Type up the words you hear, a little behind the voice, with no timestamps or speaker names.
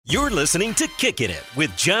You're listening to Kickin' It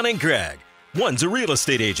with John and Greg. One's a real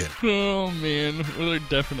estate agent. Oh, man. Well, they're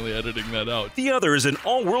definitely editing that out. The other is an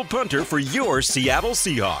all-world punter for your Seattle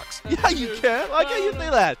Seahawks. Yeah, you can. Why can't you say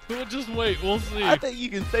that? We'll just wait. We'll see. I think you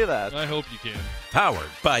can say that. I hope you can. Powered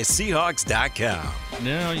by Seahawks.com.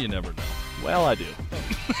 No, you never know. Well, I do.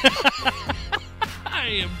 I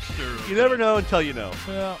am sure. You never know until you know.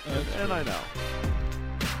 Well, And I know.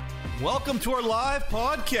 Welcome to our live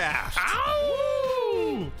podcast. Ow!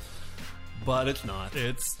 But it's not.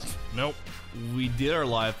 Nope. We did our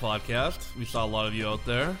live podcast. We saw a lot of you out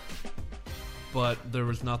there. But there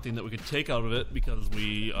was nothing that we could take out of it because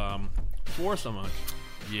we swore so much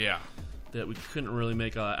Yeah. that we couldn't really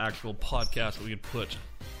make an actual podcast that we could put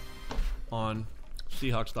on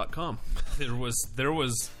Seahawks.com. There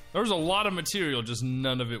was a lot of material, just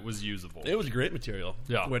none of it was usable. It was great material.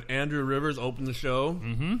 Yeah. When Andrew Rivers opened the show,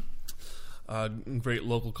 great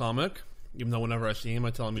local comic. Even though whenever I see him,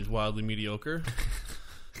 I tell him he's wildly mediocre.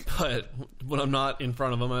 But when I'm not in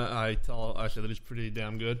front of him, I say that he's pretty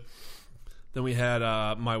damn good. Then we had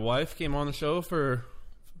my wife came on the show for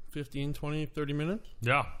 15, 20, 30 minutes.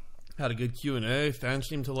 Yeah. Had a good Q&A. Fans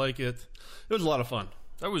seemed to like it. It was a lot of fun.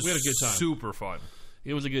 We had a good time. Super fun.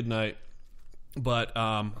 It was a good night. But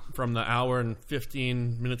from the hour and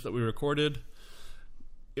 15 minutes that we recorded,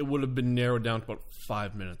 it would have been narrowed down to about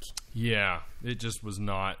 5 minutes. Yeah. It just was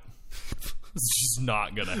not... It's just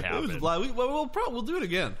not going to happen. We'll do it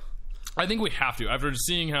again. I think we have to. After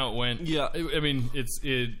seeing how it went, Yeah.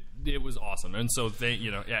 it was awesome. And so,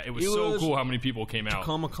 it was so cool how many people came out.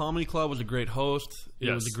 Tacoma Comedy Club was a great host. It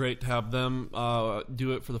Yes. was great to have them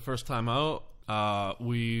do it for the first time out.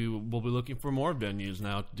 We will be looking for more venues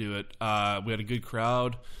now to do it. We had a good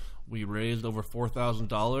crowd. We raised over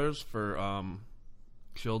 $4,000 for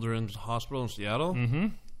Children's Hospital in Seattle,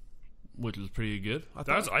 which was pretty good. I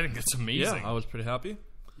think that's amazing. Yeah, I was pretty happy.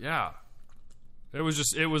 Yeah. It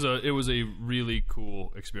was a really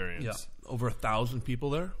cool experience. Yeah, over 1,000 people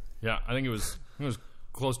there. Yeah, I think it was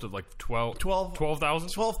close to like 12,000. 12,000.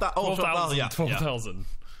 12,000. Yeah, 12,000.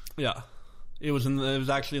 Yeah. It was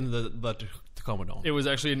actually in the Tacoma Dome. It was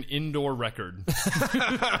actually an indoor record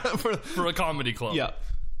for a comedy club. Yeah.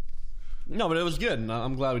 No, but it was good, and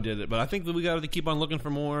I'm glad we did it. But I think that we got to keep on looking for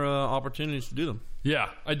more opportunities to do them. Yeah,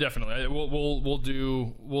 we'll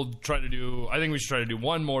try to do. I think we should try to do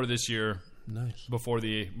one more this year. Nice. Before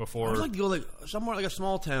I'd like to go somewhere like a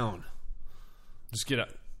small town. Just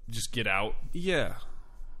get out. Yeah.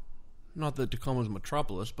 Not that Tacoma's a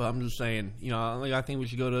metropolis, but I'm just saying. I think we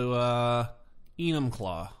should go to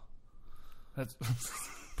Enumclaw. That's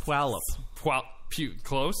Puyallup.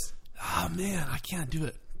 Close. Oh man, I can't do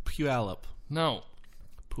it. Puyallup. No.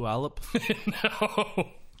 Puyallup.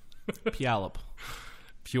 No. Puyallup.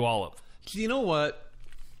 Puyallup. So you know what?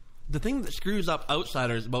 The thing that screws up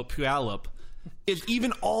outsiders about Puyallup is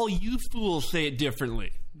even all you fools say it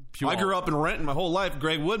differently. Puyallup. I grew up in Renton my whole life,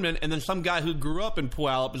 Greg Woodman, and then some guy who grew up in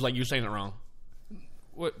Puyallup is like, you're saying it wrong.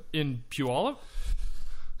 What, in Puyallup?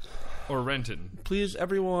 Or Renton? Please,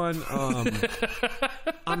 everyone,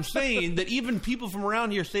 I'm saying that even people from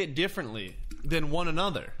around here say it differently than one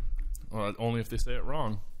another. Well, only if they say it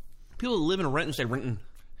wrong. People who live in Renton say Renton.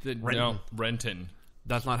 No, Renton.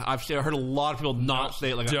 That's not. I've heard a lot of people not say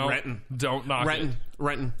it like a Renton. Don't knock Renton. it.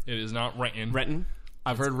 Renton. It is not Renton. Renton.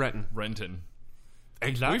 I've heard Renton. Renton.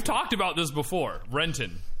 Exactly. We've talked about this before.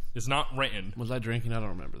 Renton. It's not Renton. Was I drinking? I don't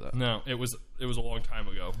remember that. No, it was a long time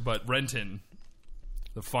ago. But Renton,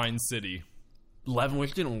 the fine city.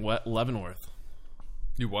 Leavenworth didn't Leavenworth.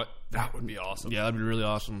 You what? That would be awesome. Yeah, that'd be really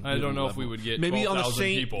awesome. I don't know if we would get maybe 12,000 on the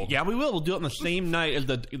same people. Yeah, we will. We'll do it on the same night as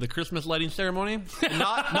the Christmas lighting ceremony. And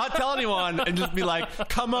not tell anyone, and just be like,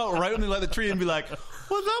 come out right when they light the tree and be like,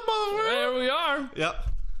 "What's up, motherfucker?" There we are. Yep.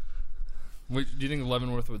 Wait, do you think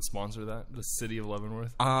Leavenworth would sponsor that? The city of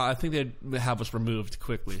Leavenworth? I think they'd have us removed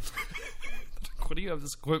quickly. What do you have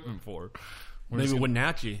this equipment for? Maybe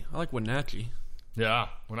Wenatchee. I like Wenatchee. Yeah,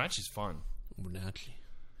 Wenatchee's fun. Wenatchee.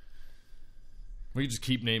 We could just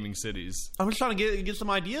keep naming cities. I'm just trying to get some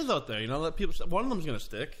ideas out there. Let people. One of them's going to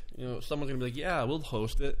stick. Someone's going to be like, "Yeah, we'll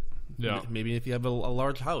host it." Yeah. Maybe if you have a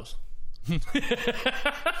large house. It's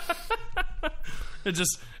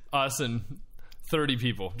just us and 30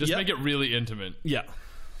 people. Just make it really intimate. Yeah.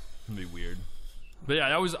 It'd be weird. But yeah,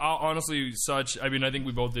 that was honestly such. I mean, I think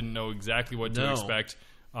we both didn't know exactly what to expect.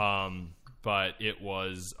 But it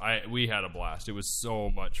was. We had a blast. It was so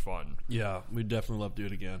much fun. Yeah, we'd definitely love to do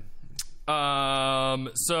it again. So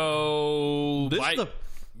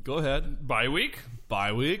go ahead. Bye week.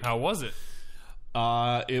 How was it?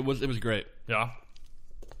 It was great. Yeah.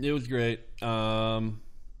 It was great.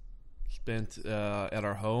 Spent at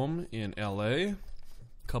our home in LA.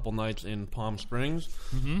 couple nights in Palm Springs.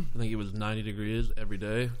 Mm-hmm. I think it was 90 degrees every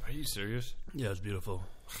day. Are you serious? Yeah, it was beautiful.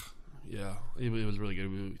 Yeah, it was really good.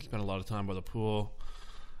 We spent a lot of time by the pool.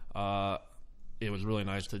 It was really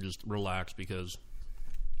nice to just relax because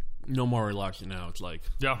no more relaxing now. It's like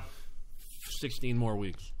 16 more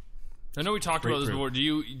weeks. I know we talked about this before. Do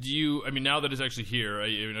you? I mean, now that it's actually here,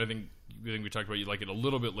 I think we talked about you like it a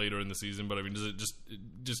little bit later in the season. But I mean, does it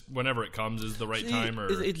just whenever it comes is the right time? Or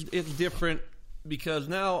it's different because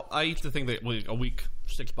now I used to think that a week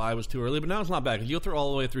 6 by was too early, but now it's not bad because you go through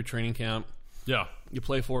all the way through training camp. Yeah, you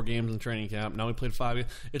play 4 games in training camp. Now we played 5.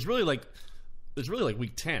 It's really like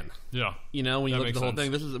week 10. Yeah, you know, when you look at the whole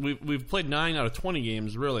sense. thing. We've played 9 out of 20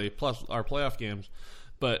 games really, plus our playoff games.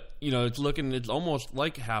 But you know, it's almost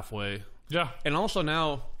like halfway. Yeah, and also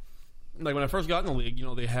now, like when I first got in the league, you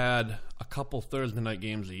know, they had a couple Thursday night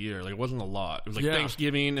games a year. Like it wasn't a lot. It was like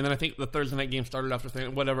Thanksgiving, and then I think the Thursday night game started after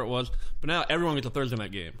whatever it was. But now everyone gets a Thursday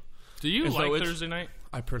night game. Do you like Thursday night?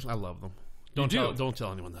 I love them. Don't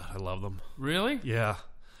tell anyone that I love them. Really? Yeah,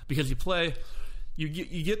 because you play. You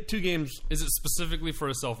get 2 games. Is it specifically for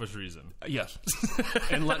a selfish reason? Yes.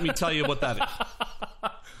 And let me tell you what that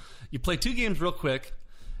is. You play 2 games real quick,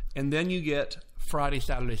 and then you get Friday,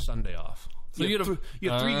 Saturday, Sunday off. So you get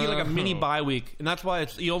like a mini bye week, and that's why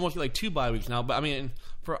you almost get like 2 bye weeks now. But I mean,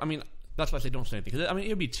 that's why I say don't say anything. Because I mean,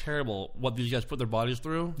 it'd be terrible what these guys put their bodies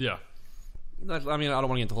through. Yeah. I don't want to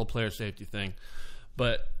get into the whole player safety thing,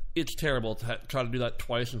 but it's terrible to try to do that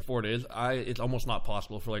twice in 4 days. It's almost not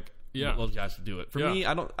possible for those guys to do it. For me,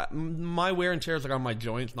 my wear and tear is like on my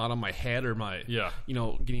joints, not on my head or my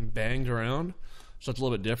getting banged around. So it's a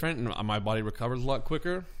little bit different, and my body recovers a lot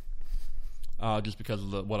quicker, just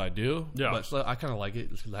because of what I do. Yeah, but so I kind of like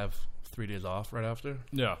it just because I have 3 days off right after.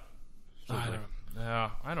 Yeah, so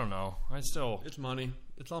I don't know. It's money.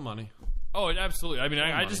 It's all money. Oh, absolutely. I mean,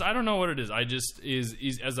 I don't know what it is. I just is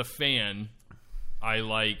as a fan, I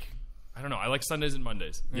don't know. I like Sundays and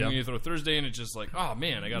Mondays. And when you throw Thursday in, it's just like, oh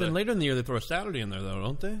man, I got. Then later in the year, they throw a Saturday in there, though,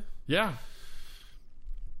 don't they? Yeah.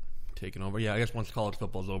 Taking over. Yeah, I guess once college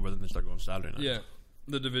football's over, then they start going Saturday night. Yeah,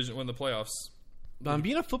 the division when the playoffs. But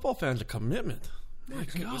being a football fan is a commitment. My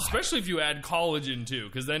God. Especially if you add college in too,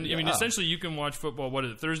 because then I mean, essentially, you can watch football. What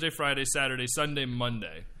is it? Thursday, Friday, Saturday, Sunday,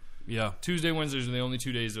 Monday. Yeah. Tuesday, Wednesdays are the only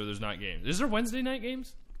 2 days where there's not games. Is there Wednesday night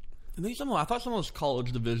games? I thought some of those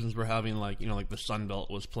college divisions were having like the Sun Belt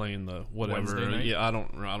was playing the whatever. Wednesday night? Yeah, I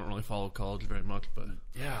don't really follow college very much, but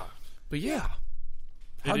yeah.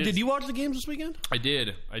 Did you watch the games this weekend? I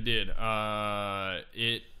did.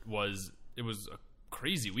 It was a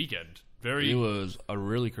crazy weekend. It was a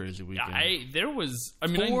really crazy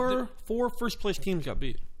weekend. Four first place teams got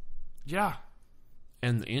beat. Yeah,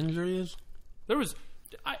 and the injuries. There was.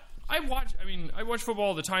 I watch football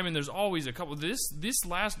all the time, and there's always a couple. This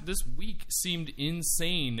week seemed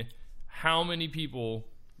insane. How many people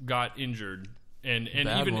got injured, and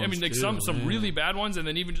even like some really bad ones, and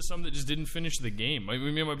then even just some that just didn't finish the game. I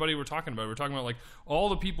mean, me and my buddy were talking about like all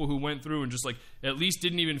the people who went through and just like at least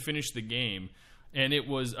didn't even finish the game, and it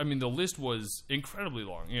was. I mean, the list was incredibly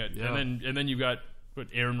long. Yeah. And then you got. But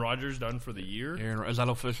Aaron Rodgers done for the year? Is that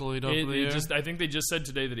officially done for the year? I think they just said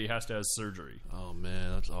today that he has to have surgery. Oh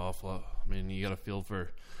man, that's awful. I mean, you got to feel for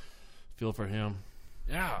him.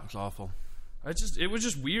 Yeah, it's awful. It was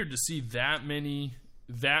just weird to see that many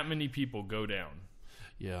people go down.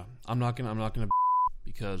 Yeah, I'm not gonna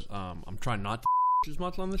because I'm trying not to as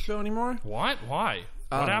much on the show anymore. What? Why?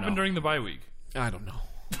 What happened during the bye week? I don't know.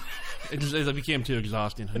 It became too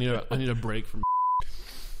exhausting. I need a break from.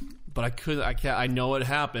 But I can't. I know what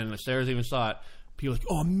happened. Sarah's even saw it. People are like,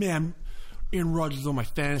 oh man, Aaron Rodgers is on my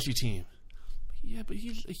fantasy team. Yeah, but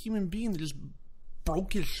he's a human being that just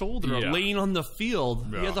broke his shoulder laying on the field.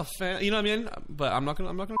 Yeah. He has a fan. You know what I mean? But I'm not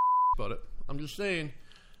gonna about it. I'm just saying,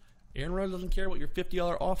 Aaron Rodgers doesn't care about your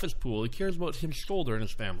 $50 office pool. He cares about his shoulder and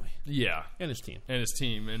his family. Yeah, and his team. And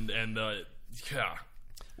yeah.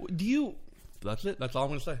 Do you? That's it. That's all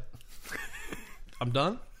I'm gonna say. I'm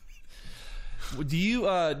done. Do you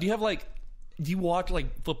watch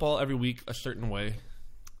like football every week a certain way?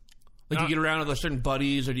 Like you get around with like, certain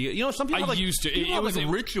buddies, or do you? Some people used to. It was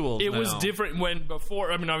rituals. It was different when before.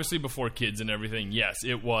 I mean, obviously before kids and everything. Yes,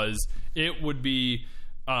 it was. It would be.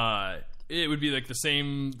 It would be like the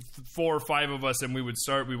same 4 or 5 of us, and we would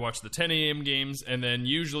start. We watch the 10 a.m. games, and then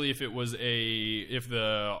usually if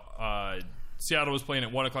the Seattle was playing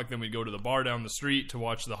at 1 o'clock, then we'd go to the bar down the street to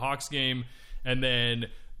watch the Hawks game, and then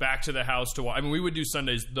back to the house to watch. I mean, we would do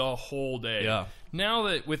Sundays the whole day. Yeah. Now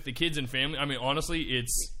that with the kids and family, I mean, honestly,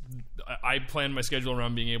 I plan my schedule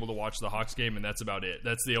around being able to watch the Hawks game, and that's about it.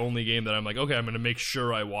 That's the only game that I'm like, okay, I'm going to make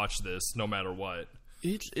sure I watch this no matter what.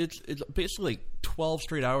 It's basically like 12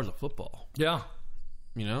 straight hours of football. Yeah.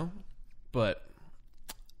 You know? But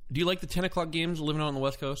do you like the 10 o'clock games living out on the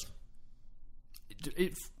West Coast?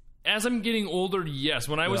 As I'm getting older, yes.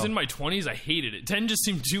 When I was Well. in my 20s, I hated it. 10 just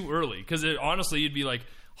seemed too early because honestly, you'd be like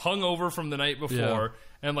hungover from the night before,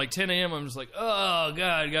 and like 10 a.m. I'm just like, oh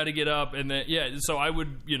god, got to get up, and then So I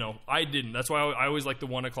would, I didn't. That's why I always like the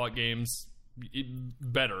 1 o'clock games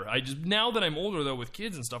better. Now that I'm older though, with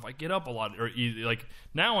kids and stuff, I get up a lot. Like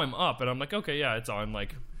now I'm up, and I'm like, okay, yeah, it's on.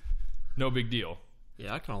 Like, no big deal.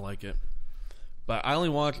 Yeah, I kind of like it. But I only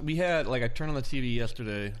watched. We had I turned on the TV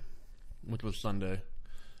yesterday, which was Sunday.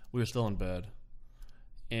 We were still in bed,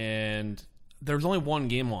 and there was only one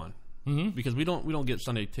game on because we don't get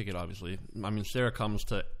Sunday ticket. Obviously, I mean Sarah comes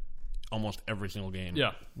to almost every single game.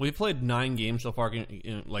 Yeah, we've played 9 games so far,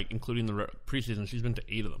 including the preseason. She's been to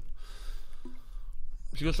 8 of them.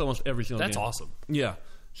 She goes to almost every single game. that's awesome. Yeah.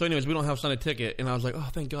 So, anyways, we don't have Sunday ticket, and I was like, "Oh,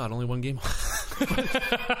 thank God, only one game."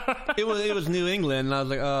 It was New England, and I was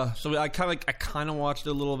like, So I kind of watched it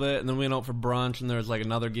a little bit, and then we went out for brunch, and there was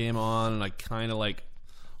another game on, and I kind of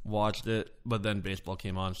watched it, but then baseball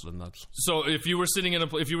came on, so then that's. So if you were sitting in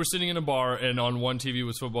a bar and on one TV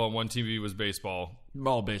was football and one TV was baseball,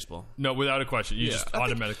 all baseball. no, without a question, you just I think-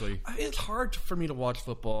 automatically. It's hard for me to watch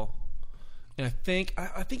football, and I think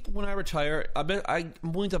when I retire, I'm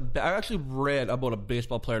willing to. I actually read about a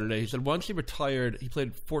baseball player today. He said once he retired, he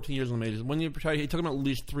played 14 years in the majors. When he retired, it took him at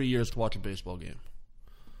least 3 years to watch a baseball game.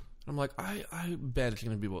 I'm like, I bet it's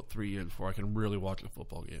going to be about 3 years before I can really watch a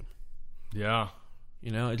football game. Yeah.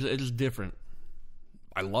 It's just different.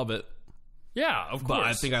 I love it, Yeah, of course. but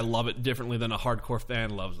I think I love it differently than a hardcore fan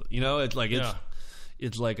loves it. It's like Yeah.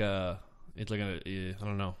 it's like a I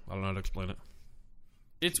don't know how to explain it.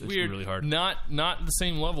 It's weird. really hard. Not the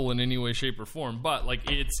same level in any way, shape, or form. But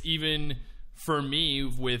it's even for me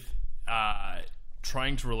with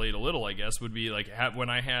trying to relate a little. I guess would be when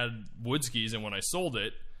I had Woodskis and when I sold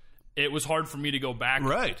it, it was hard for me to go back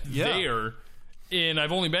there. And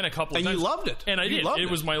I've only been a couple And times. you loved it. And I did. loved It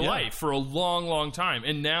was my Yeah. life for a long, long time.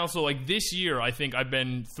 And now, so this year, I think I've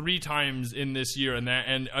been 3 times in this year,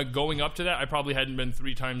 and going up to that, I probably hadn't been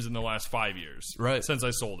 3 times in the last 5 years. Right. Since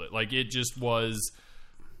I sold it. It just was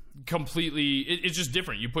completely, it's just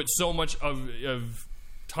different. You put so much of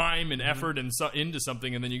time and effort into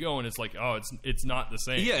something, and then you go, and it's like, oh, it's not the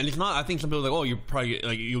same. Yeah, and it's not. I think some people are like, oh, you're probably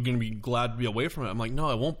you're going to be glad to be away from it. I'm like, no,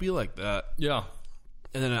 it won't be like that. Yeah.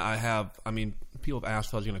 And then people have asked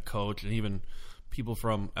if I was going to coach, and even people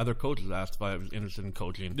from other coaches asked if I was interested in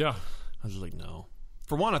coaching. Yeah. I was just like, no.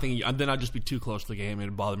 For one, I think then I'd just be too close to the game, and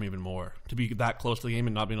it'd bother me even more. To be that close to the game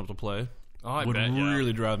and not being able to play I would bet, yeah.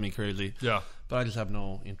 really drive me crazy. Yeah. But I just have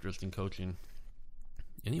no interest in coaching.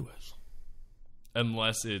 Anyways.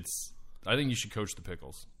 Unless I think you should coach the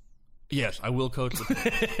Pickles. Yes, I will coach the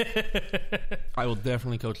Pickles. I will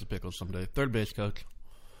definitely coach the Pickles someday. Third base coach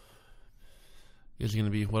is going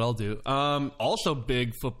to be what I'll do. Also,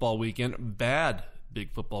 big football weekend. Bad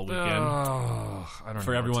big football weekend. I don't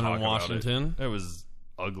For know everyone what in to talk about Washington. It was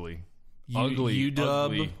ugly. UW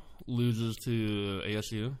Ugly. loses to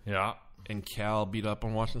ASU, Yeah. and Cal beat up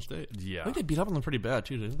on Washington State. Yeah. I think they beat up on them pretty bad,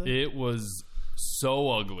 too, didn't they? It was so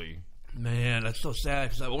ugly. Man, that's so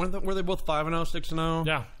sad. Cause were they both 5-0, 6-0?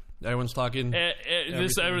 Yeah. Everyone's talking.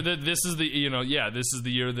 This is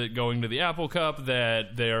the year that going to the Apple Cup,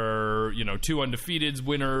 that their 2 undefeateds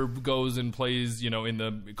winner goes and plays in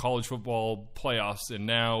the college football playoffs, and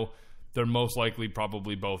now they're most likely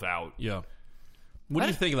probably both out. Yeah. What do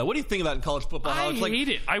you think of that? What do you think of that in college football? I hate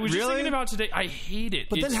it. I was just thinking about today. I hate it.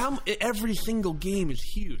 But then every single game is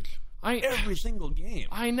huge. Every single game.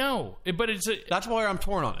 I know, but That's why I'm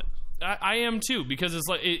torn on it. I am too, because it's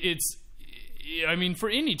like it's. I mean, for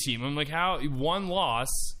any team, I'm like, how one loss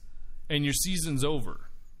and your season's over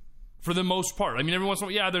for the most part. I mean, every once in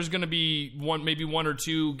a while, there's going to be maybe one or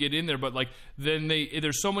two get in there, but then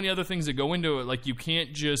there's so many other things that go into it. You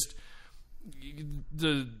can't just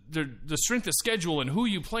the strength of schedule and who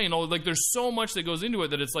you play and all. There's so much that goes into it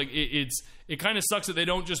that it's it kind of sucks that they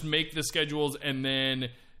don't just make the schedules and then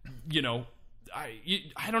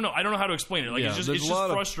I don't know. I don't know how to explain it. It's just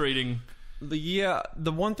frustrating.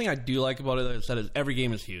 The one thing I do like about it, like I said, is every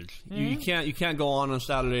game is huge. Mm-hmm. You can't go on a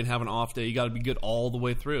Saturday and have an off day. You got to be good all the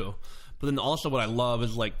way through. But then also what I love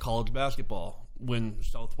is college basketball. When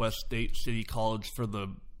Southwest State City College for the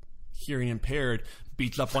hearing impaired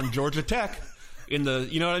beats up on Georgia Tech in the,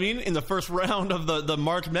 you know what I mean? In the first round of the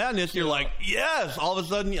March Madness, you're like, yes! All of a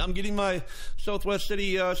sudden, I'm getting my Southwest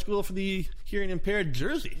City School for the Hearing Impaired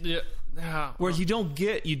jersey. Yeah. Whereas you don't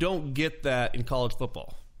get that in college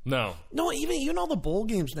football. No, even all the bowl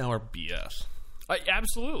games now are BS.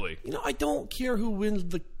 Absolutely. I don't care who wins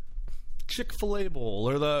the Chick-fil-A Bowl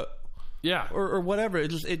or the Yeah. or whatever.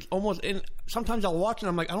 It's almost. And sometimes I'll watch it. And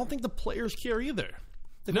I'm like, I don't think the players care either.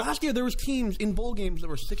 Last year there was teams in bowl games that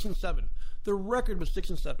were 6-7. Their record was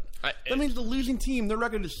 6-7. That means the losing team, their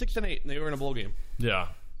record is 6-8, and they were in a bowl game. Yeah.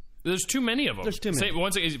 There's too many of them. There's too many.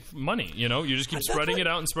 Once again, money. You just keep spreading it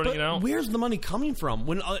out and spreading it out. Where's the money coming from?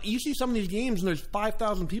 When you see some of these games and there's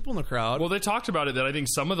 5,000 people in the crowd. Well, they talked about it that I think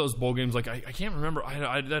some of those bowl games, like I can't remember.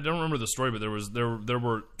 I don't remember the story, but there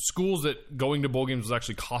were schools that going to bowl games was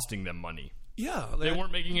actually costing them money. Yeah, They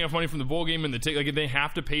weren't making enough money from the bowl game and the like they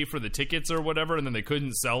have to pay for the tickets or whatever, and then they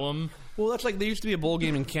couldn't sell them. Well, that's like there used to be a bowl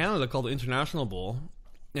game in Canada called the International Bowl,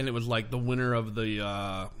 and it was like the winner of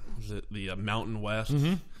the Mountain West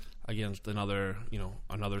against another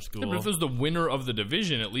school. Yeah, but if it was the winner of the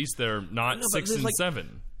division, at least they're not 6-7.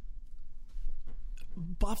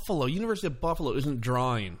 Buffalo, University of Buffalo isn't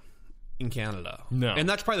drawing in Canada. No, and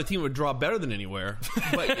that's probably the team that would draw better than anywhere.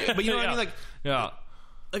 But you know what I mean? Like, yeah.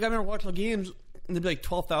 Like I remember watching the games, and there'd be like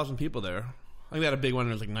 12,000 people there. I think they had a big one,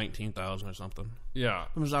 and it was like 19,000 or something. Yeah.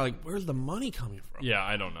 I was like, where's the money coming from? Yeah,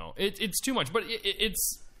 I don't know. It's too much, but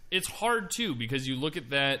it's hard too because you look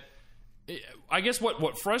at that. I guess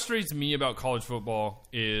what frustrates me about college football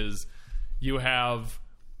is you have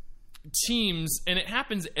teams, and it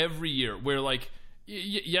happens every year, where like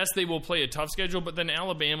yes, they will play a tough schedule, but then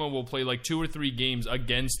Alabama will play like 2 or 3 games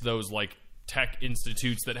against those like tech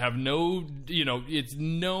institutes that have no, it's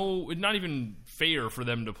not even fair for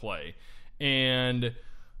them to play. And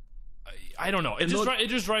I don't know. It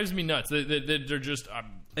just drives me nuts. They're just...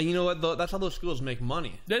 and you know what? That's how those schools make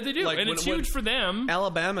money. They do, like, and it's huge for them.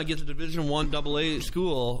 Alabama gets a Division I AA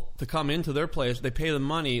school to come into their place. They pay them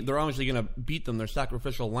money. They're obviously going to beat them. They're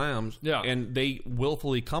sacrificial lambs. Yeah. And they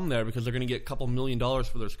willfully come there because they're going to get a couple $1 million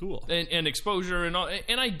for their school. And exposure and all.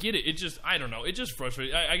 And I get it. It just... I don't know. It just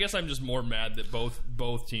frustrates... I guess I'm just more mad that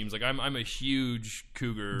both teams... Like, I'm a huge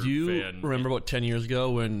Cougar fan. Do you remember about 10 years ago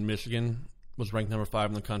when Michigan was ranked number 5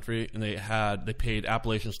 in the country, and they paid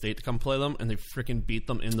Appalachian State to come play them, and they freaking beat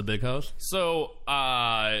them in the Big House? So,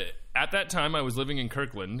 at that time, I was living in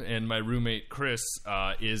Kirkland, and my roommate, Chris,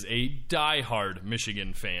 is a diehard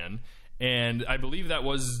Michigan fan, and I believe that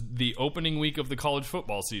was the opening week of the college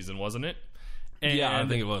football season, wasn't it? And yeah, I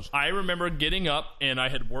think it was. I remember getting up, and I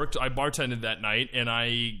bartended that night, and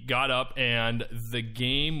I got up, and the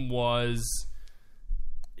game was...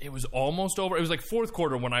 It was almost over. It was like fourth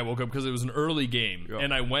quarter when I woke up because it was an early game. Yeah.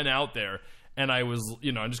 And I went out there and I was,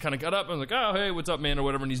 I just kind of got up. I was like, oh, hey, what's up, man, or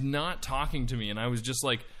whatever. And he's not talking to me. And I was just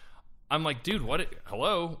like, I'm like, dude,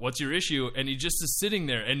 hello? What's your issue? And he just is sitting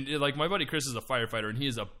there. And like my buddy Chris is a firefighter and he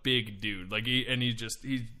is a big dude. Like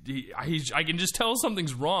I can just tell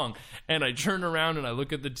something's wrong. And I turn around and I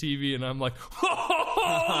look at the TV and I'm like,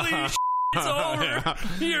 holy shit. It's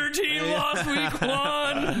over. Your team lost week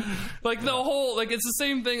 1. Like the whole, like it's the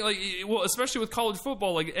same thing. Like, well, especially with college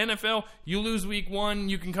football, like NFL, you lose week 1,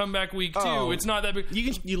 you can come back week 2. It's not that big. You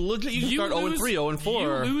can start 0-3,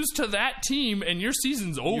 0-4. You lose to that team, and your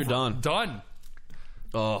season's over. You're done. Done.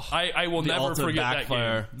 Oh, I will never forget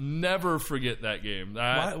backfire. that game. Never forget that game.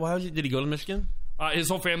 Why did he go to Michigan? His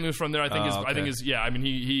whole family was from there. I think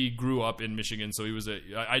he grew up in Michigan, so he was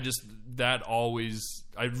just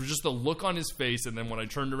the look on his face, and then when I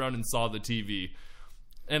turned around and saw the TV,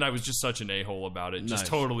 and I was just such an a-hole about it, just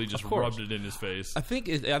totally just rubbed it in his face. I think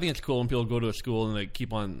it's cool when people go to a school and they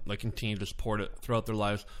keep on continue to support it throughout their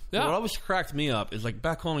lives. Yeah. What always cracked me up is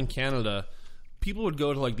back home in Canada, people would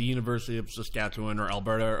go to the University of Saskatchewan or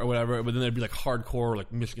Alberta or whatever, but then they'd be hardcore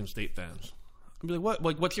Michigan State fans. I'd be like,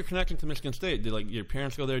 what? What's your connection to Michigan State? Did your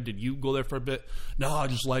parents go there? Did you go there for a bit? No, I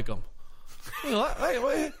just like them. And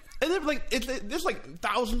then there's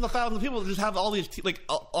thousands of people that just have all these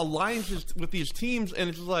alliances with these teams, and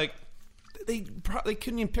it's just they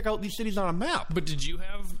couldn't even pick out these cities on a map. But did you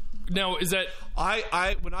have? Now, is that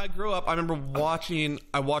when I grew up, I remember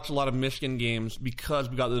I watched a lot of Michigan games because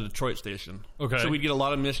we got the Detroit station. Okay, so we'd get a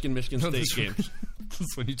lot of Michigan State games.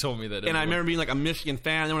 That's when you told me that. And I remember being a Michigan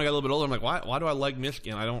fan. And then when I got a little bit older, I'm like, why do I like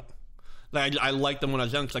Michigan? I don't. I liked them when I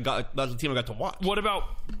was young because that's the team I got to watch. What about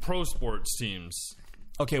pro sports teams?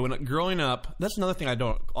 Okay, growing up, that's another thing I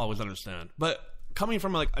don't always understand. But coming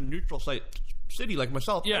from a neutral city like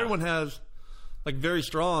myself, everyone has very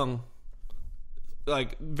strong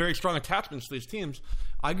attachments to these teams.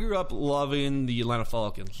 I grew up loving the Atlanta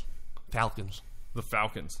Falcons. The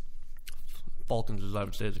Falcons. Falcons, as I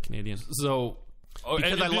would say as a Canadian. So,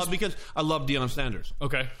 because I love Deion Sanders.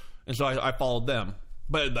 Okay. And so I followed them.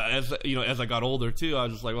 But as I got older too, I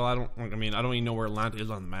was just like, well, I don't even know where Atlanta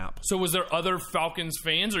is on the map. So was there other Falcons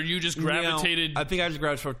fans, or you just gravitated? I think I just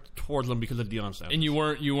gravitated towards them because of Deion Sanders. And you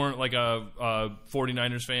weren't like a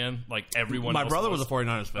 49ers fan, like everyone. My else brother was a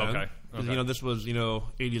 49ers fan. Okay. Because this was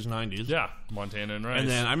 80s, 90s. Yeah, Montana and Rice. And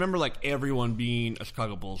then I remember like everyone being a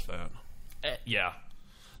Chicago Bulls fan. Yeah.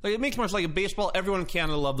 Like it makes much like in baseball. Everyone in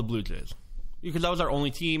Canada loved the Blue Jays because that was our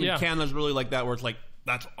only team. Yeah. And Canada's really like that, where it's like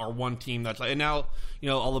that's our one team. That's like, and now we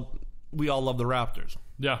all love the Raptors.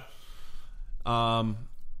 Yeah. And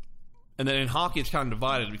then in hockey, it's kind of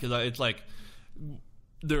divided because it's like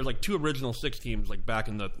there's like two original 6 teams like back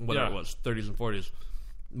in the whatever it was 30s and 40s,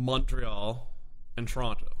 Montreal and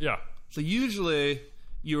Toronto. Yeah. So usually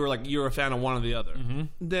you were a fan of one or the other. Mm-hmm.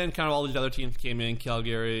 Then kind of all these other teams came in: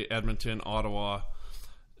 Calgary, Edmonton, Ottawa,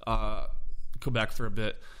 Quebec for a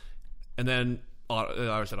bit, and then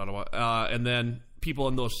I said Ottawa, and then people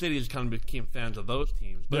in those cities kind of became fans of those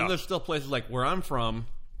teams. But then there's still places like where I'm from.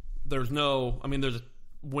 There's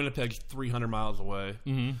Winnipeg's 300 miles away.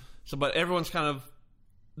 Mm-hmm. So, but everyone's kind of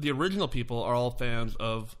the original people are all fans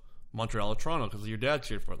of Montreal or Toronto because your dad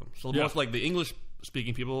cheered for them. So most like the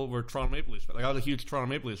English-speaking people were Toronto Maple Leafs fans. Like I was a huge Toronto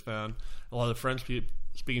Maple Leafs fan. A lot of the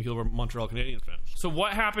French-speaking people were Montreal Canadiens fans. So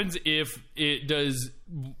what happens if it does?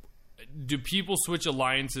 Do people switch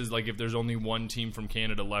alliances? Like if there's only one team from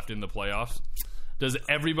Canada left in the playoffs, does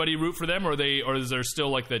everybody root for them, or is there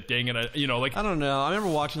still like the dang it? I don't know. I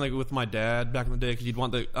remember watching like with my dad back in the day because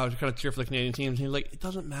I would kind of cheer for the Canadian teams. And he was like, "It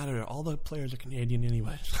doesn't matter. All the players are Canadian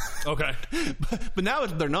anyways." Okay, but now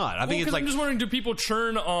they're not. I think it's like I'm just wondering, do people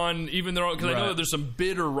churn on even their own? Because I know that there's some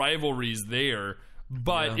bitter rivalries there.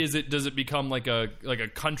 But does it become like a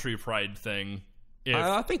country pride thing?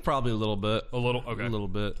 I think probably a little bit. A little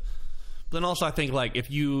bit. But then also I think like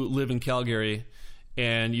if you live in Calgary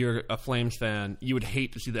and you're a Flames fan, you would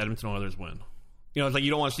hate to see the Edmonton Oilers win. It's like you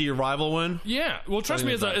don't want to see your rival win. Yeah, well, trust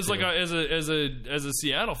me, as a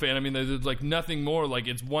Seattle fan, I mean, there's like nothing more. Like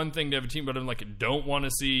it's one thing to have a team, but I'm like don't want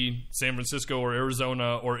to see San Francisco or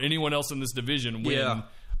Arizona or anyone else in this division win. Yeah.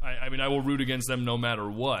 I mean, I will root against them no matter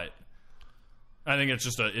what. I think it's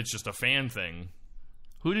just a fan thing.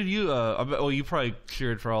 Who did you? You probably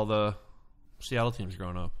cheered for all the Seattle teams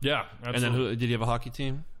growing up. Yeah, absolutely. And then did you have a hockey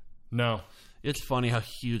team? No. It's funny how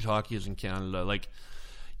huge hockey is in Canada. Like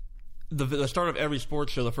the start of every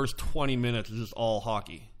sports show, the first 20 minutes is just all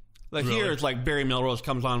hockey. Like really? Here, it's like Barry Melrose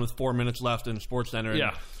comes on with 4 minutes left in Sports Center.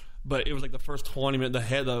 Yeah. But it was like the first 20 minutes.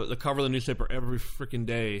 The cover of the newspaper every freaking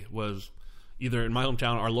day was either in my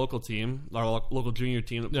hometown, our local team, our local junior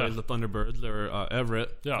team that plays the Thunderbirds or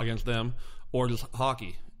Everett against them, or just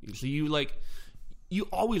hockey. So you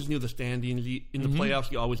always knew the standings in the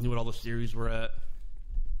playoffs. You always knew what all the series were at.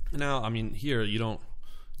 Now, I mean, here you don't.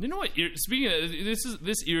 You know what? Speaking of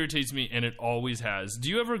this irritates me, and it always has. Do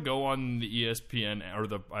you ever go on the ESPN or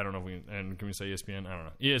I don't know if can we say ESPN? I don't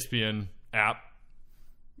know. ESPN app.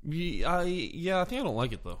 Yeah, I think I don't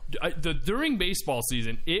like it though. During baseball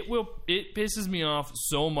season, it pisses me off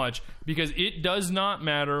so much because it does not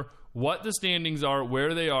matter what the standings are,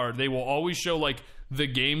 where they are. They will always show like the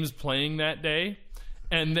games playing that day,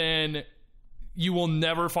 and then you will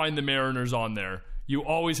never find the Mariners on there. You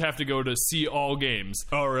always have to go to see all games.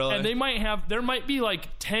 Oh, really? And there might be like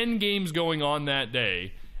 10 games going on that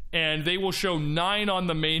day, and they will show 9 on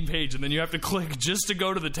the main page, and then you have to click just to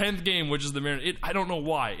go to the 10th game, which is the Mariners. I don't know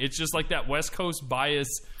why. It's just like that West Coast bias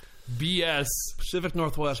BS. Pacific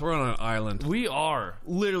Northwest, we're on an island. We are.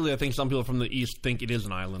 Literally, I think some people from the East think it is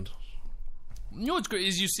an island. You know what's great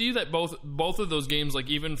is you see that both of those games, like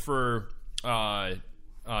even for WSU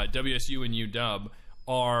and UW,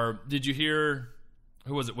 are. Did you hear?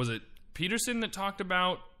 Who was it? Was it Peterson that talked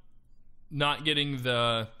about not getting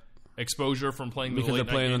the exposure from playing because they're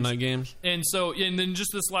playing the night games? And then just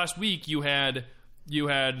this last week you had the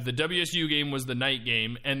WSU game was the night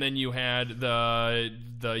game, and then you had the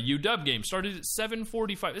UW game started at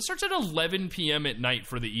 7:45. It starts at 11 p.m. at night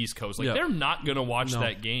for the East Coast. They're not going to watch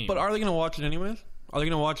that game. But are they going to watch it anyways? Are they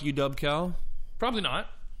going to watch UW Cal? Probably not.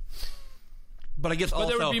 But I guess also,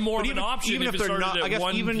 there would be more of an option even if they're not. I guess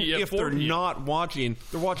even if they're 4 not watching,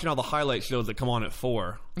 they're watching all the highlight shows that come on at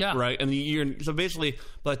 4. Yeah. Right. And so basically,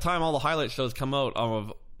 by the time all the highlight shows come out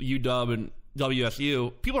of UW and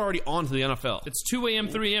WSU, people are already on to the NFL. It's 2 a.m.,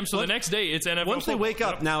 3 a.m. So the next day it's NFL. Once they wake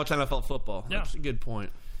up, now it's NFL football. Yeah. That's a good point.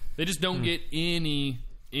 They just don't get any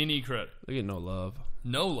credit. They get no love.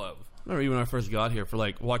 No love. I remember even when I first got here for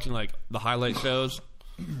watching the highlight shows.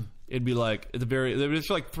 It'd be like there'd be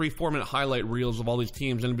 3-4 minute highlight reels of all these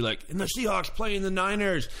teams, and it'd be like, and the Seahawks playing the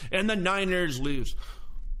Niners, and the Niners lose.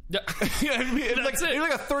 Yeah. I mean, That's it. It's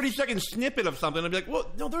like a 30-second snippet of something. I'd be like, well,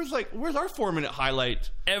 no, there's like, where's our 4-minute highlight?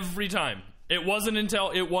 Every time. It wasn't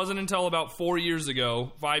until about 5 years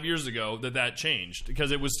ago that changed,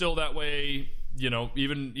 because it was still that way, you know,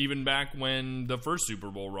 even back when the first Super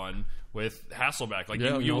Bowl run with Hasselbeck. Like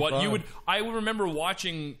I would remember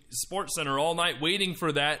watching SportsCenter all night waiting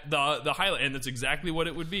for the highlight, and that's exactly what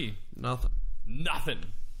it would be. Nothing.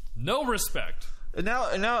 No respect. And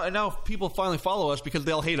now people finally follow us because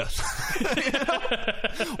they'll hate us.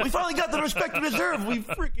 We finally got the respect we deserve. We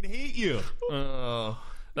freaking hate you.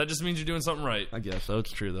 That just means you're doing something right. I guess so.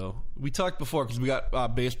 It's true, though. We talked before because we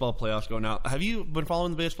got baseball playoffs going out. Have you been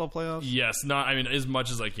following the baseball playoffs? Yes, as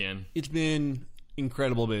much as I can. It's been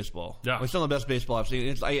incredible baseball. Yeah. It's some of the best baseball I've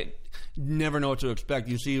seen. I never know what to expect.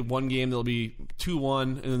 You see one game that'll be 2-1,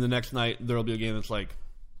 and then the next night there'll be a game that's like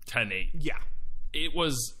 10-8. Yeah.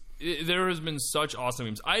 There has been such awesome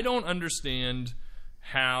games. I don't understand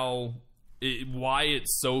why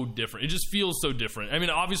it's so different. It just feels so different. I mean,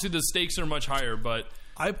 obviously the stakes are much higher, but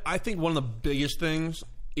I think one of the biggest things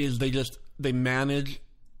is they manage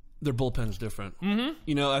their bullpens different. Mm-hmm.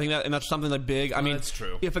 You know, I think that's something like big. I mean, that's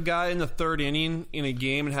true. If a guy in the third inning in a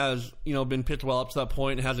game has, you know, been pitched well up to that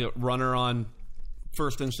point and has a runner on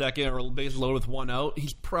first and second or base loaded with 1 out,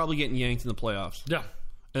 he's probably getting yanked in the playoffs. Yeah.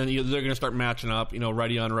 And they're going to start matching up, you know,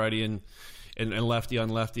 righty on righty and lefty on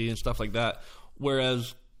lefty and stuff like that.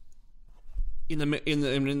 Whereas in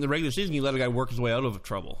the regular season, you let a guy work his way out of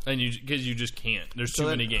trouble, and because you just can't. There's too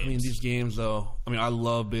many games. I mean, these games, though. I mean, I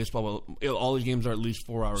love baseball, but all these games are at least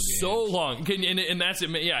 4-hour games. So long, and that's it.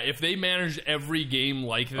 Yeah, if they managed every game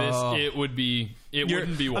like this, it wouldn't be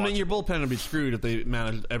watchable. I mean, your bullpen would be screwed if they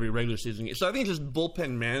managed every regular season game. So I think just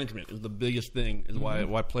bullpen management is the biggest thing. Is why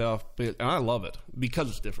playoff, and I love it because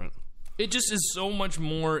it's different. It just is so much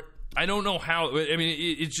more. I don't know how. I mean,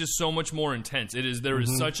 it's just so much more intense. It is. There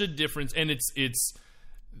is such a difference, and it's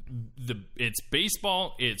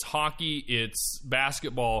baseball, it's hockey, it's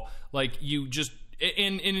basketball. Like you just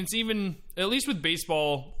and it's even, at least with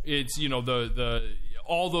baseball, it's, you know, the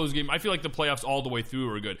all those games. I feel like the playoffs all the way through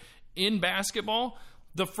are good. In basketball,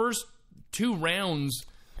 the first 2 rounds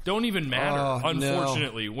don't even matter.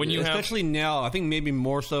 Unfortunately, no. Especially now, I think maybe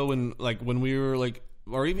more so when we were like,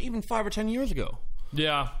 or even 5 or 10 years ago.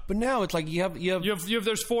 Yeah, but now it's like you have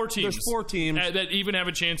there's 4 teams. There's 4 teams that even have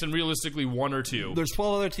a chance, and realistically 1 or 2. There's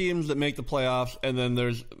 12 other teams that make the playoffs, and then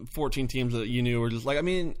there's 14 teams that you knew were just like. I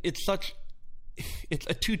mean, it's a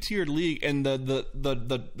 2-tiered league, and the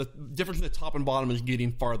difference in the top and bottom is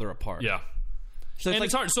getting farther apart. Yeah. So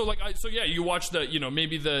it's hard. So you watch the, you know,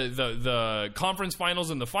 maybe the conference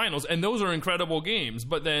finals and the finals, and those are incredible games.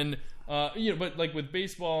 But then but like with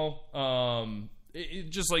baseball, it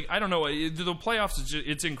just like, I don't know, the playoffs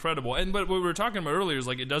it's incredible. But what we were talking about earlier is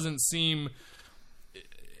like, it doesn't seem.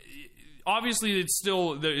 Obviously, it's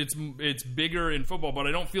still it's bigger in football, but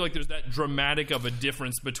I don't feel like there's that dramatic of a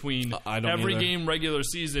difference between every game regular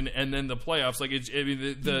season and then the playoffs. Like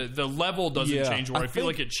the level doesn't change. Where I feel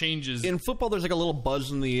like it changes in football. There's like a little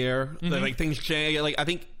buzz in the air that like things change. Like I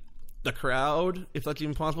think the crowd, if that's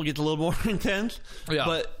even possible, gets a little more intense. Yeah.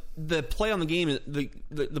 But the play on the game,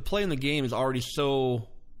 the play in the game is already so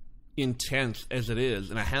intense as it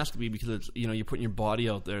is, and it has to be because it's, you know, you're putting your body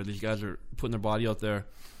out there. These guys are putting their body out there.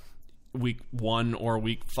 Week 1 or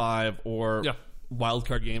week 5 or wild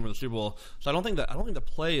card game or the Super Bowl. So I don't think the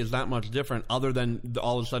play is that much different, other than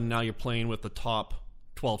all of a sudden now you're playing with the top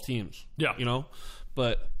 12 teams. Yeah, you know.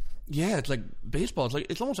 But yeah, it's like baseball.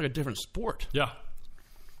 It's almost like a different sport. Yeah.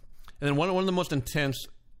 And then one of the most intense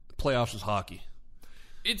playoffs is hockey.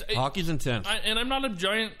 Hockey's intense, and I'm not a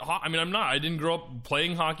giant. I mean, I'm not. I didn't grow up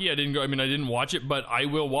playing hockey. I didn't watch it, but I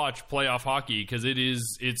will watch playoff hockey because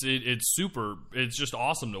it's super. It's just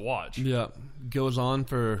awesome to watch. Yeah, goes on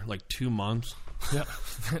for like 2 months. Yeah,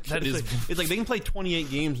 that is. It's like they can play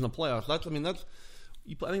 28 games in the playoffs. I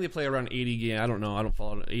think they play around 80 games. I don't know. I don't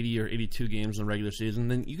follow 80 or 82 games in the regular season.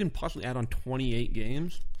 Then you can possibly add on 28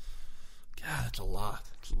 games. God, that's a lot.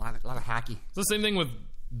 It's a lot of hockey. It's the same thing with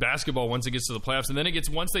basketball once it gets to the playoffs, and then it gets,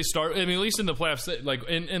 once they start, I mean, at least in the playoffs, like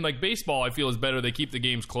in like baseball, I feel is better. They keep the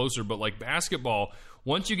games closer, but like basketball,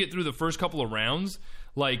 once you get through the first couple of rounds,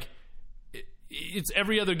 like it's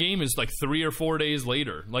every other game is like 3 or 4 days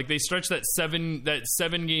later. Like they stretch that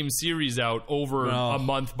 7 game series out over a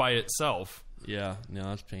month by itself. Yeah, no,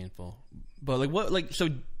 that's painful. But like what, like, so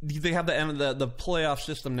they have the playoff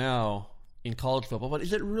system now in college football, but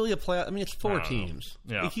is it really a playoff? I mean, it's 4 teams.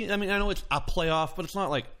 Yeah. I mean, I know it's a playoff, but it's not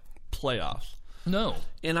like playoffs. No.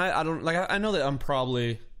 And I don't, like, I know that I'm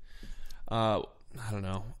probably, I don't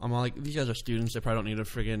know. I'm like, these guys are students. They probably don't need a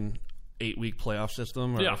friggin' 8-week playoff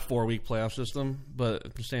system or Yeah. a 4-week playoff system, but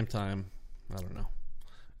at the same time, I don't know.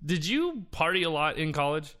 Did you party a lot in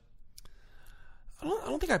college? I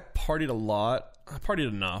don't think I partied a lot. I partied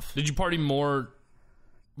enough. Did you party more?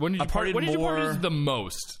 When did you party? partied When did you party more the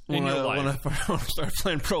most in when your life? when I started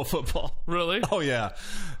playing pro football. Really? Oh yeah,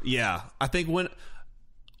 yeah. I think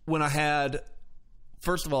when I had,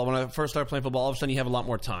 first of all, when I first started playing football, all of a sudden you have a lot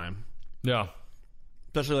more time. Yeah.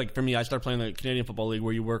 Especially like for me, I started playing the Canadian Football League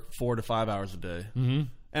where you work 4 to 5 hours a day. Mm-hmm.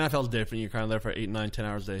 NFL's different; you're kind of there for 8, 9, 10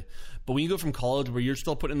 hours a day. But when you go from college where you're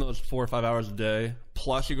still putting in those 4 or 5 hours a day,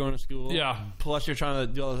 plus you're going to school, Yeah. plus you're trying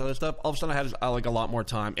to do all this other stuff, all of a sudden I had like a lot more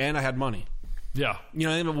time, and I had money. Yeah. You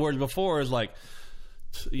know, whereas before is like,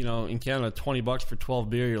 you know, in Canada, $20 for 12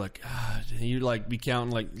 beer. You're like, God, and you like be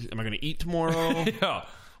counting like, am I going to eat tomorrow, Yeah.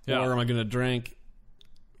 Yeah. or am I going to drink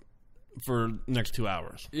for the next 2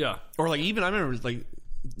 hours? Yeah. Or like even I remember like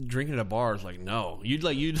drinking at a bar is like no,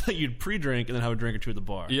 you'd pre-drink and then have a drink or two at the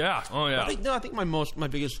bar. Yeah. Oh yeah. I think the most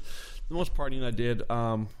partying I did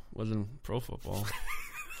was in pro football.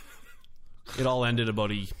 It all ended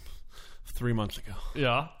about 3 months ago.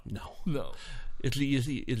 Yeah. No.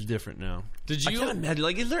 It's different now. Did I you? can't imagine.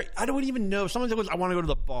 Like, is there? I don't even know. Someone goes, "I want to go to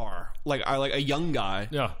the bar." Like a young guy.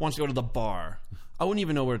 Yeah. Wants to go to the bar. I wouldn't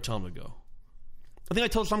even know where to tell him to go. I think I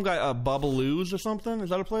told some guy Bubbaloo's or something. Is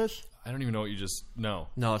that a place? I don't even know what you just. No.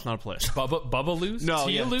 No, it's not a place. Bubbaloo's? No,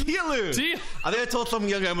 Tia-Loo? Tia-Loo. Tia- I think I told some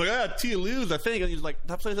young guy, I'm like, Tia-Loo's, I think. And he's like,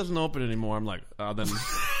 that place doesn't open anymore. I'm like, then.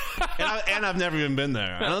 and I've never even been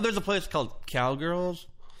there. I know there's a place called Cowgirls.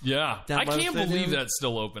 Yeah. Down I by the can't stadium? believe that's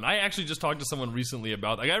still open. I actually just talked to someone recently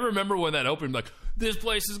about like I remember when that opened, like, this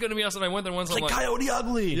place is gonna be us, and I went there once and It's I'm like like, Coyote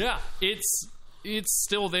Ugly. yeah, it's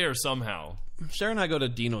still there somehow. Sarah and I go to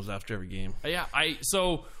Dino's after every game. Yeah,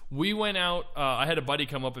 so we went out. I had a buddy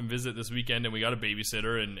come up and visit this weekend, and we got a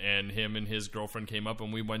babysitter, and him and his girlfriend came up,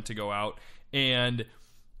 and we went to go out. And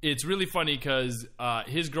it's really funny because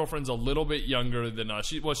his girlfriend's a little bit younger than us.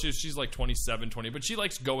 She's like 27, 20, but she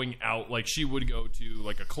likes going out. Like she would go to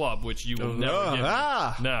like a club, which you would never get.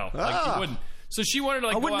 Like you wouldn't. So she wanted to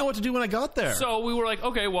like. I wouldn't know what to do when I got there. So we were like,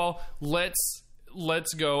 okay, well,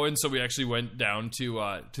 let's go. And so we actually went down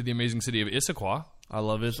to the amazing city of Issaquah. I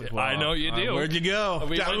love Issaquah. I know you do. Where'd you go?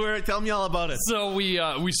 Tell me all about it. So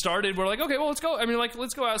we started. We're like, okay, well, let's go. I mean, like,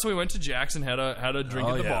 let's go out. So we went to Jack's and had a drink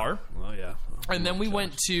at the bar, Oh yeah. and then we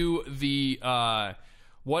went to the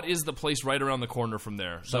what is the place right around the corner from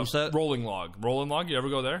there? Sunset? Rolling Log. Rolling Log. You ever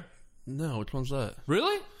go there? No, which one's that?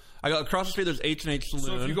 Really? I got across the street. There's H&H Saloon.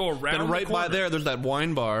 So if you go around then right the by corner- there, there's that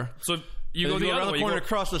wine bar. So you And go if the you go other around way. the corner You go,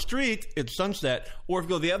 across the street, it's Sunset. Or if you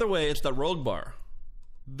go the other way, it's the Rogue Bar.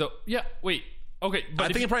 wait. Okay, but I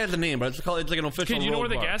think it probably has a name, but it's like an official. okay, do you know where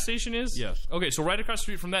Rogue the bar. gas station is? Yes. Okay, so right across the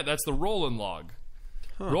street from that, that's the Rollin' Log.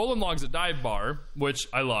 Rollin' Log's a dive bar, which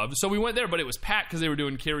I love. So we went there, but it was packed because they were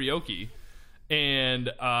doing karaoke. And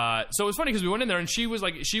so it was funny because we went in there and she was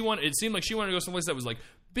like, it seemed like she wanted to go someplace that was like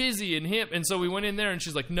busy and hip. And so we went in there and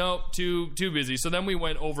she's like, nope, too busy. So then we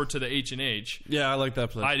went over to the H&H. Yeah, I like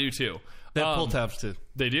that place. I do too. They have pull tabs too.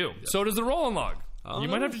 They do. So does the Rollin' Log. You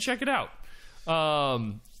might have to check it out.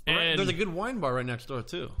 And There's a good wine bar right next door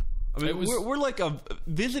too. I mean, It was- we're like a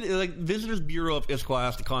Visitors Bureau of Issaquah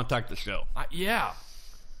has to contact the show. yeah.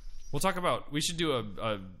 We'll talk about, we should do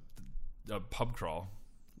a pub crawl.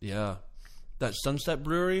 Yeah, that Sunset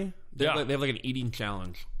Brewery. They Yeah. have like an eating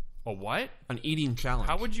challenge. A what? An eating challenge.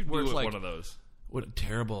 How would you Where do it's it, like, one of those? What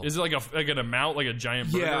terrible. Is it like an amount, like a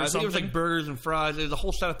giant burger Yeah, or I think something? it was like burgers and fries. There's a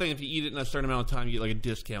whole set of things. If you eat it in a certain amount of time, you get like a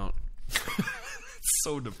discount. It's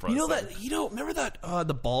so depressing. You know that? Remember that?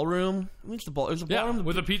 The ballroom. I think it's the ball. It was a Yeah, ballroom.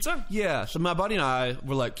 with a pizza? Yeah. So my buddy and I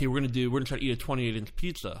were like, okay, we're gonna try to eat a 28-inch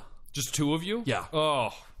pizza. Just two of you? Yeah.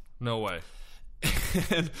 Oh, no way.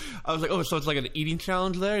 And I was like, oh, so it's like an eating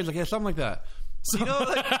challenge there? He's like, yeah, something like that. So, you know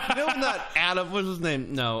when that Adam, what's his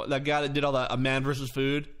name? No, that guy that did all that, A Man vs.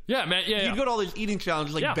 Food? Yeah, man. Yeah, You'd go to all these eating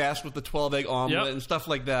challenges, like Yeah. Best with the 12-egg omelet Yep. and stuff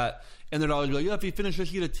like that. And they'd always be like, yeah, if you finish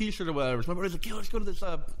this, you get a T-shirt or whatever. So my buddy's like, yeah, let's go to this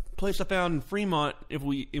place I found in Fremont. If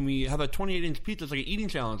we have a 28-inch pizza, it's like an eating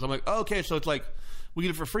challenge. I'm like, oh, okay, so it's like we get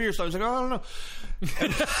it for free or something. I was like, oh, I don't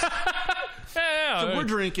know. Yeah. So we're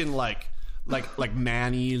drinking like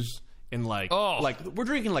Manny's and like we're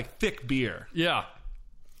drinking like thick beer. Yeah.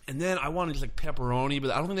 And then I wanted just like pepperoni,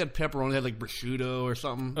 but I don't think they had pepperoni. They had like prosciutto or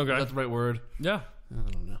something. Okay. That's the right word. Yeah.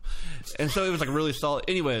 I don't know. And so it was like really solid.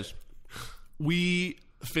 Anyways, we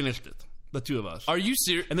finished it, the two of us. Are you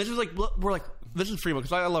serious? And this is like, we're like, this is Fremont,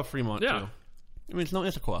 because I love Fremont Yeah. too. I mean, it's no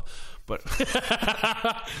Issaquah, but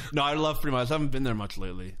no, I love Fremont. I haven't been there much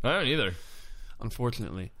lately, I don't either.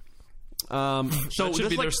 unfortunately. So That should this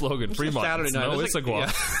be their slogan, this is Fremont. Saturday It's night. no This is Issaquah.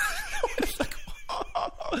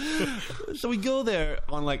 yeah. So we go there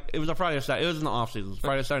on it was a Friday or Saturday. It was in the off season. It was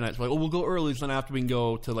Friday, Saturday night. So we'll go early. So then after we can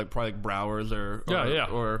go to probably Browers or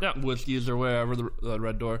Whiskey's or wherever the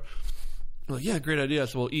Red Door. We're like, yeah, great idea.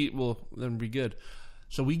 So we'll eat. We'll then be good.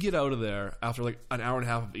 So we get out of there after an hour and a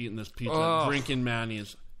half of eating this pizza, drinking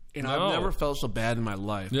Manny's, and I've never felt so bad in my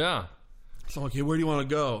life. Yeah. So I'm like, hey, where do you want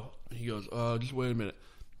to go? And he goes, just wait a minute.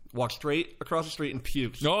 Walks straight across the street and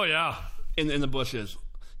pukes. Oh yeah. In the bushes.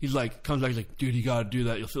 He's like, comes back, he's like, dude, you gotta do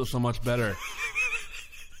that. You'll feel so much better.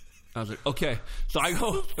 I was like, okay. So I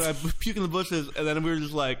go, I puke in the bushes, and then we were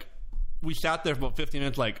just we sat there for about 15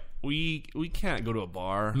 minutes, we can't go to a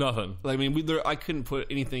bar. Nothing. I couldn't put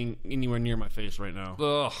anything anywhere near my face right now.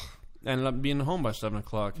 Ugh. I ended up being home by 7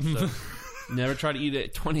 o'clock. So never try to eat a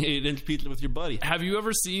 28-inch pizza with your buddy. Have you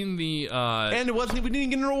ever seen the... And we didn't even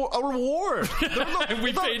get a reward.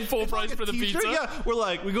 We paid full price for the pizza? Yeah,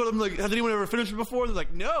 we go to them has anyone ever finished it before? They're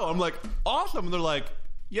like, no. I'm like, awesome. And they're like,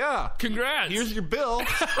 yeah. Congrats. Here's your bill.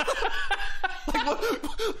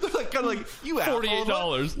 They're kind of you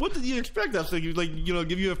 $48. What did you expect us to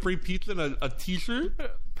give you a free pizza and a T-shirt?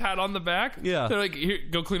 Pat on the back? Yeah. They're like, here,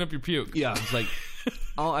 go clean up your puke. Yeah.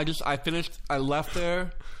 It's I finished. I left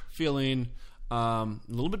there feeling a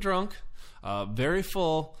little bit drunk, very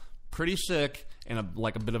full, pretty sick, and a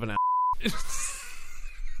bit of an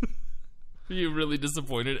You really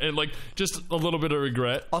disappointed and just a little bit of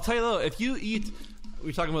regret. I'll tell you though, if you eat, we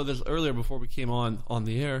were talking about this earlier before we came on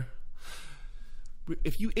the air.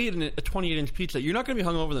 If you ate a 28-inch pizza, you're not going to be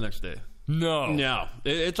hungover the next day. No.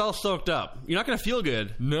 It's all soaked up. You're not going to feel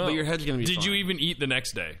good. No, but your head's going to be. Did fine. you even eat the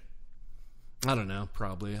next day? I don't know.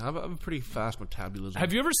 Probably. I have a pretty fast metabolism.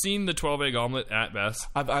 Have you ever seen the 12-egg omelet at Best?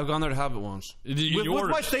 I've gone there to have it once. With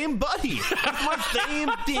my same buddy. With my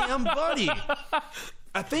same damn buddy.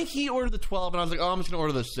 I think he ordered the 12, and I was like, oh, I'm just going to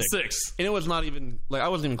order the 6. 6. And it was not even, I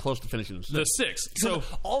wasn't even close to finishing the 6. The 6. So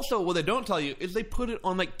also, what they don't tell you is they put it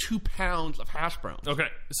on 2 pounds of hash browns. Okay.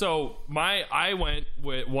 So I went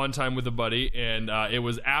one time with a buddy, and it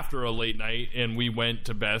was after a late night, and we went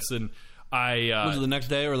to Beth's, and was it the next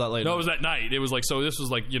day or that late? No, it was that night. It was so this was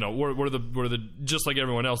we're the just like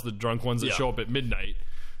everyone else, the drunk ones that show up at midnight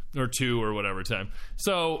or 2 or whatever time.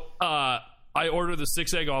 So I ordered the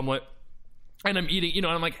 6-egg omelet. And I'm eating, and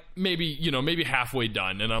I'm maybe halfway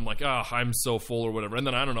done, and I'm like, oh, I'm so full or whatever. And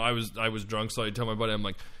then I don't know, I was drunk, so I tell my buddy, I'm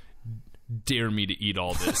like, dare me to eat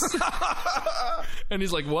all this. And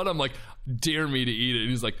he's like, what? I'm like, dare me to eat it.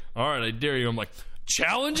 And he's like, all right, I dare you. I'm like,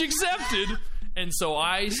 challenge accepted. And so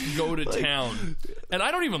I go to town, and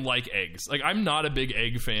I don't even like eggs. I'm not a big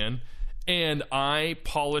egg fan. And I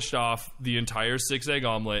polished off the entire 6-egg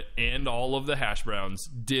omelet and all of the hash browns.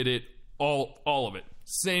 Did it all of it.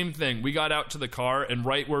 Same thing. We got out to the car, and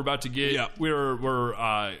we're about to get.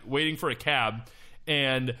 We're waiting for a cab,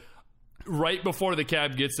 and right before the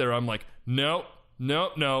cab gets there, I'm like, nope,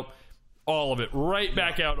 all of it right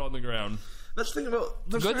back out on the ground. Let's think about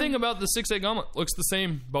the good thing about the 6-egg omelet. Looks the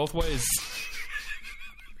same both ways.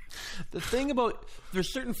 The thing about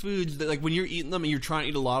there's certain foods that when you're eating them and you're trying to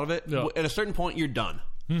eat a lot of it, at a certain point you're done.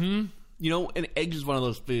 Mm-hmm. And eggs is one of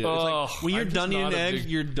those foods. When you're done eating eggs,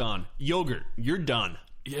 you're done. Yogurt, you're done.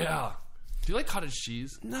 Yeah. Do you like cottage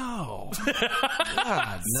cheese? No.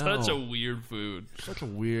 God, no. Such a weird food. Such a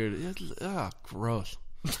weird. Gross.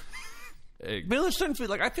 Egg. But there's certain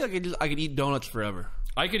food. I feel like I could eat donuts forever.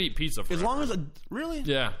 I could eat pizza forever. As long as really?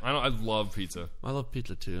 Yeah, I love pizza. I love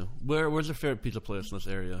pizza too. Where's your favorite pizza place in this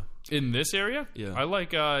area? In this area? Yeah. I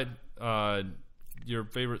like your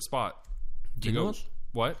favorite spot. Dino's?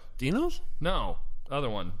 What? Dino's? No. Other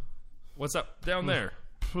one. What's up down there?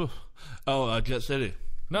 Jet City.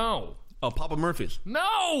 No. Oh, Papa Murphy's.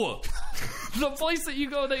 No! The place that you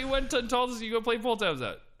went to and told us you go play pull tabs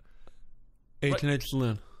at. H&H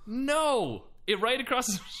Saloon. No! Right across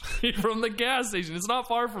the street from the gas station. It's not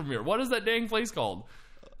far from here. What is that dang place called?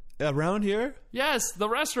 Around here? Yes, the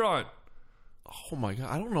restaurant. Oh my God,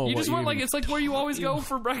 I don't know. You just went it's like where you always go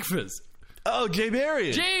for breakfast. Oh, J.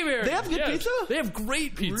 Barry. J. Barry. They have good pizza? They have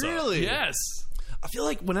great pizza. Really? Yes. I feel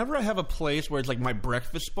like whenever I have a place where it's my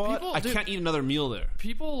breakfast spot, I can't eat another meal there.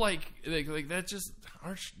 People like that just...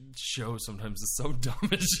 Our show sometimes is so dumb.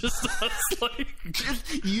 It's just us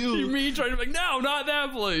just you. Me trying to be no, not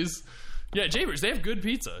that place. Yeah, J. Barry's, they have good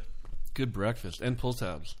pizza. Good breakfast and pull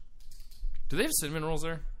tabs. Do they have cinnamon rolls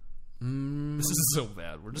there? This is so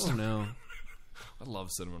bad. We're just... Oh, no. I love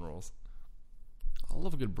cinnamon rolls. I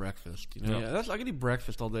love a good breakfast. Yeah, I could eat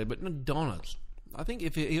breakfast all day, but no donuts. I think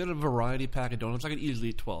if you had a variety pack of donuts, I could easily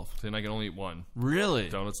eat 12. Then I can only eat one. Really?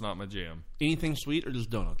 Donuts not my jam. Anything sweet or just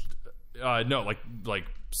donuts? No, like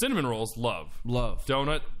cinnamon rolls. Love.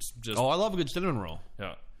 Donuts just. Oh, I love a good cinnamon roll.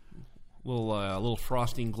 Yeah. little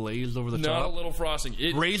frosting glazed over the Not top. a little frosting.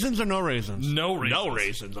 Raisins or no raisins? No raisins. No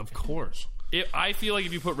raisins, of course. I feel like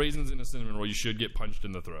if you put raisins in a cinnamon roll, you should get punched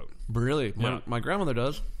in the throat. Really? Yeah. My grandmother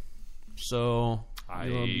does. So I'm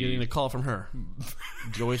getting a call from her.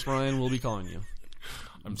 Joyce Ryan will be calling you.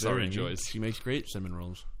 I'm sorry, Joyce. She makes great cinnamon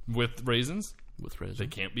rolls With raisins, with raisins. they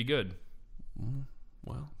can't be good.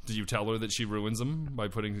 Wow. Did you tell her that she ruins them by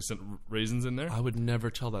putting raisins in there? I would never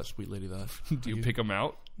tell that sweet lady that. Do you pick them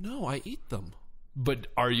out? No, I eat them. But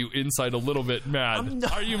are you inside a little bit mad? I'm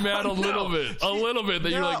not- Are you mad a little No. bit? A little bit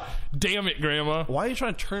that you're No. like, damn it, Grandma. Why are you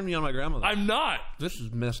trying to turn me on my grandmother? I'm not. This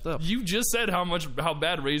is messed up. You just said how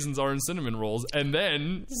bad raisins are in cinnamon rolls, and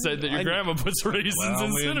then said that your grandma puts raisins Well, in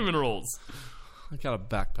man. cinnamon rolls. I gotta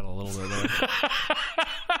backpedal a little bit there.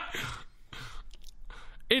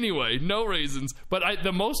 Anyway, no raisins. But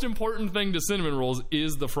the most important thing to cinnamon rolls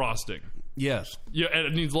is the frosting. Yes. Yeah, and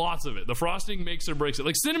it needs lots of it. The frosting makes or breaks it.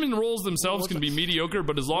 Like cinnamon rolls themselves can be mediocre,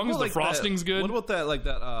 but as long as the frosting's good. What about that? Like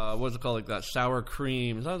that? What's it called? Like that sour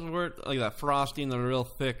cream? Is that the word? Like that frosting, the real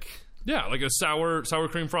thick. Yeah, like a sour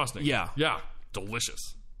cream frosting. Yeah. Yeah.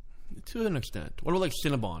 Delicious. To an extent. What about like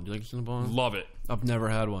Cinnabon? Do you like Cinnabon? Love it. I've never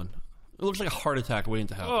had one. It looks like a heart attack waiting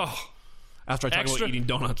to happen. Oh, After I talk about eating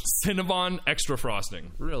donuts. Cinnabon extra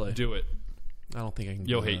frosting. Really? Do it. I don't think I can.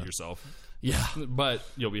 You'll do hate that. yourself, Yeah. but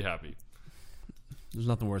you'll be happy. There's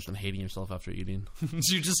nothing worse than hating yourself after eating.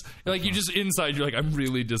 You just inside you're like, I'm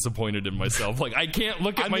really disappointed in myself. Like I can't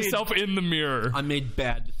look at myself in the mirror. I made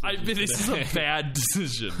bad decisions. This is a bad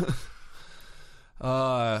decision.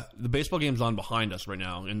 The baseball game's on behind us right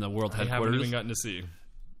now in the world I haven't headquarters. even gotten to see.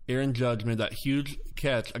 Aaron Judge made that huge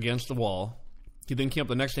catch against the wall. He then came up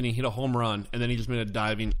the next inning, hit a home run, and then he just made a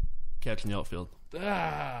diving catch in the outfield.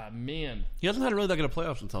 Ah, man. He hasn't had really that good of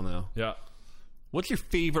playoffs until now. Yeah. What's your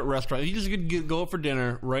favorite restaurant? If you just could go out for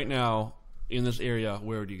dinner right now in this area,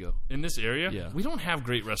 where would you go? In this area? Yeah. We don't have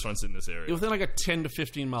great restaurants in this area. Within like a 10 to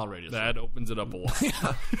 15 mile radius. That opens it up a lot.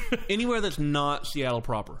 Anywhere that's not Seattle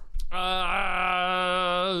proper.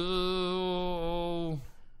 I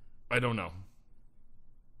don't know.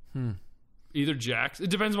 Either Jack's. It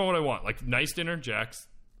depends on what I want. Like nice dinner, Jack's.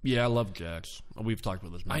 Yeah, I love Jack's. We've talked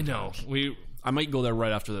about this many I know. times. I might go there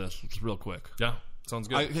right after this, just real quick. Yeah, sounds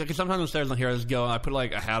good. Because sometimes when stairs on here, I just go and I put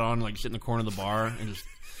like a hat on, like sit in the corner of the bar and just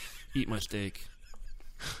eat my steak.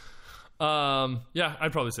 Yeah,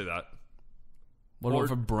 I'd probably say that. What about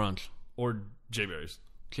for brunch? Or J Berry's.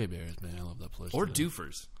 J Berry's, man, I love that place. Or too.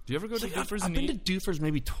 Doofers. Do you ever go to Doofers I've and been eat? to Doofers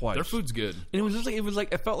maybe twice. Their food's good. And it was just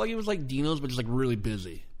like it felt like it was like Dino's, but just like really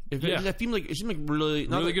busy. Yeah. It seemed like really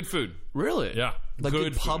not Really like, good food. Really? Yeah. Like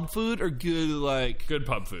good Good pub food or good like Good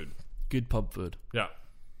pub food. good pub food. Yeah.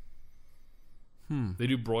 They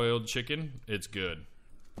do broiled chicken. It's good.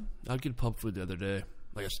 I had good pub food the other day,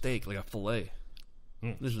 like a steak, like a fillet.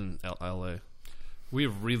 This is in L.A. We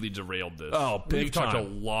have really derailed this. Oh, big We've talked a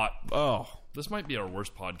time. lot. Oh, This might be our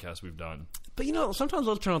worst podcast we've done. but you know sometimes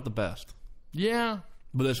those turn out the best. Yeah.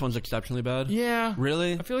 But this one's exceptionally bad. Yeah.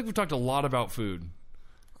 Really? I feel like we've talked a lot about food.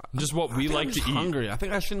 Just what we I think like I'm to just eat. hungry. I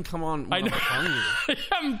think I shouldn't come on. When I know. I'm hungry.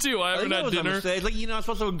 I am too. I I haven't think that had was a dinner. mistake. Like I'm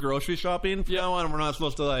supposed to go grocery shopping from now on, and we're not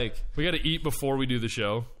supposed to like. We got to eat before we do the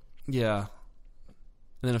show. Yeah. And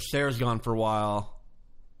then if Sarah's gone for a while,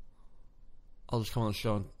 I'll just come on the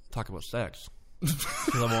show and talk about sex.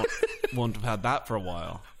 Because I won't have had that for a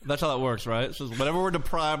while. That's how that works, right? So whatever we're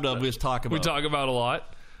deprived of, we just talk about. We talk about a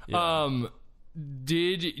lot. Yeah. Do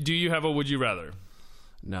you have a would you rather?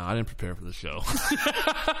 No, I didn't prepare for the show.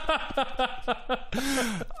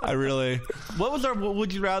 I really. What was our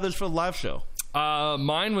would you rather's for the live show?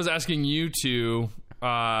 Mine was asking you to.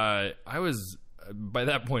 I was by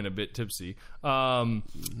that point a bit tipsy. They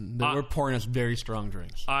were pouring us very strong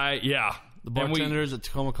drinks. Yeah. The bartenders at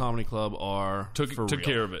Tacoma Comedy Club are took for real.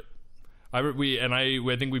 care of it.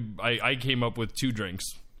 I came up with 2 drinks.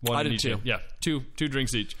 One I in did each. too. Yeah, two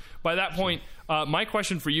drinks each. By that point, my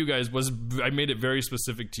question for you guys was, I made it very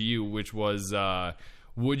specific to you, which was,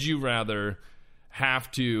 would you rather have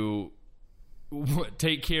to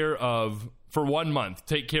take care of, for 1 month,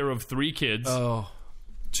 take care of 3 kids, Oh,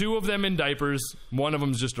 2 of them in diapers, one of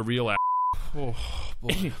them's just a real ass,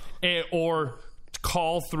 boy. or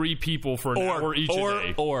call 3 people for an hour each a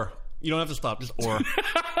day. Or you don't have to stop. Just or.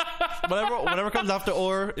 whatever comes after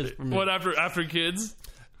or is for me. What after kids?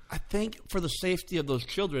 I think for the safety of those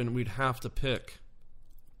children, we'd have to pick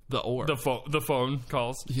the or. The phone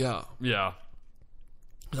calls. Yeah, Yeah.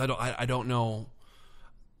 'cause I don't know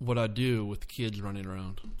what I'd do with kids running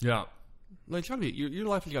around. Yeah. Like, it's gotta be, your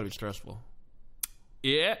life has got to be stressful.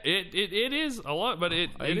 Yeah, it is a lot, but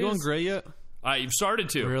Are you going gray yet? I've started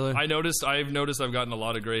to. Really? I've noticed I've gotten a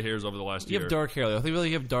lot of gray hairs over the last You year. have dark hair, though. I think really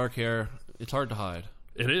you have dark hair. It's hard to hide.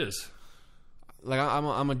 It is. Like,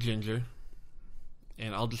 I'm a ginger,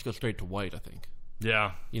 and I'll just go straight to white, I think.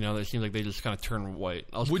 Yeah. You know, it seems like they just kind of turn white.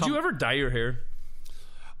 Would you ever dye your hair?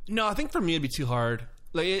 No, I think for me it'd be too hard.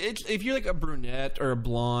 Like, it's if you're like a brunette or a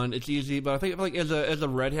blonde, it's easy. But I think like as a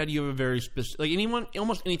redhead, you have a very specific. Like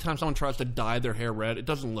almost anytime someone tries to dye their hair red, it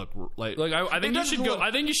doesn't look like. I think you should go.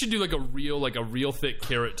 I think you should do like a real thick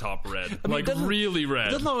carrot top red, like really red.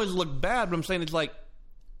 It doesn't always look bad, but I'm saying it's like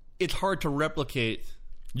it's hard to replicate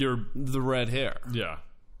the red hair. Yeah.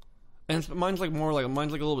 And mine's like a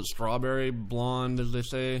little bit strawberry blonde, as they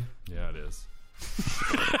say. Yeah, it is.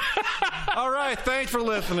 All right, thanks for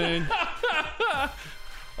listening.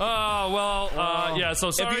 Yeah, so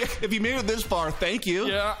sorry. If you made it this far, thank you.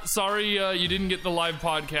 Yeah, sorry you didn't get the live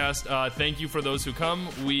podcast. Thank you for those who come.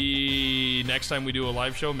 Next time we do a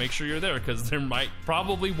live show, make sure you're there, because there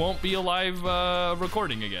probably won't be a live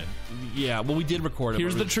recording again. Yeah, well, we did record it.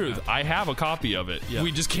 Here's the truth. I have a copy of it. Yeah.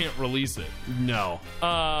 We just can't release it. No.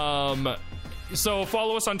 So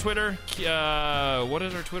follow us on Twitter. What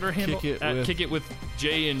is our Twitter handle? Kick It with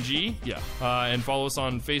J and G. Yeah. And follow us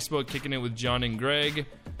on Facebook, Kicking It with John and Greg.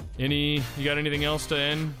 You got anything else to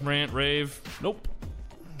end? Rant, rave? Nope.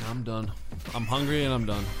 I'm done. I'm hungry and I'm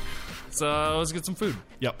done. So let's get some food.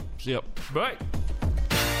 Yep. See ya. Bye.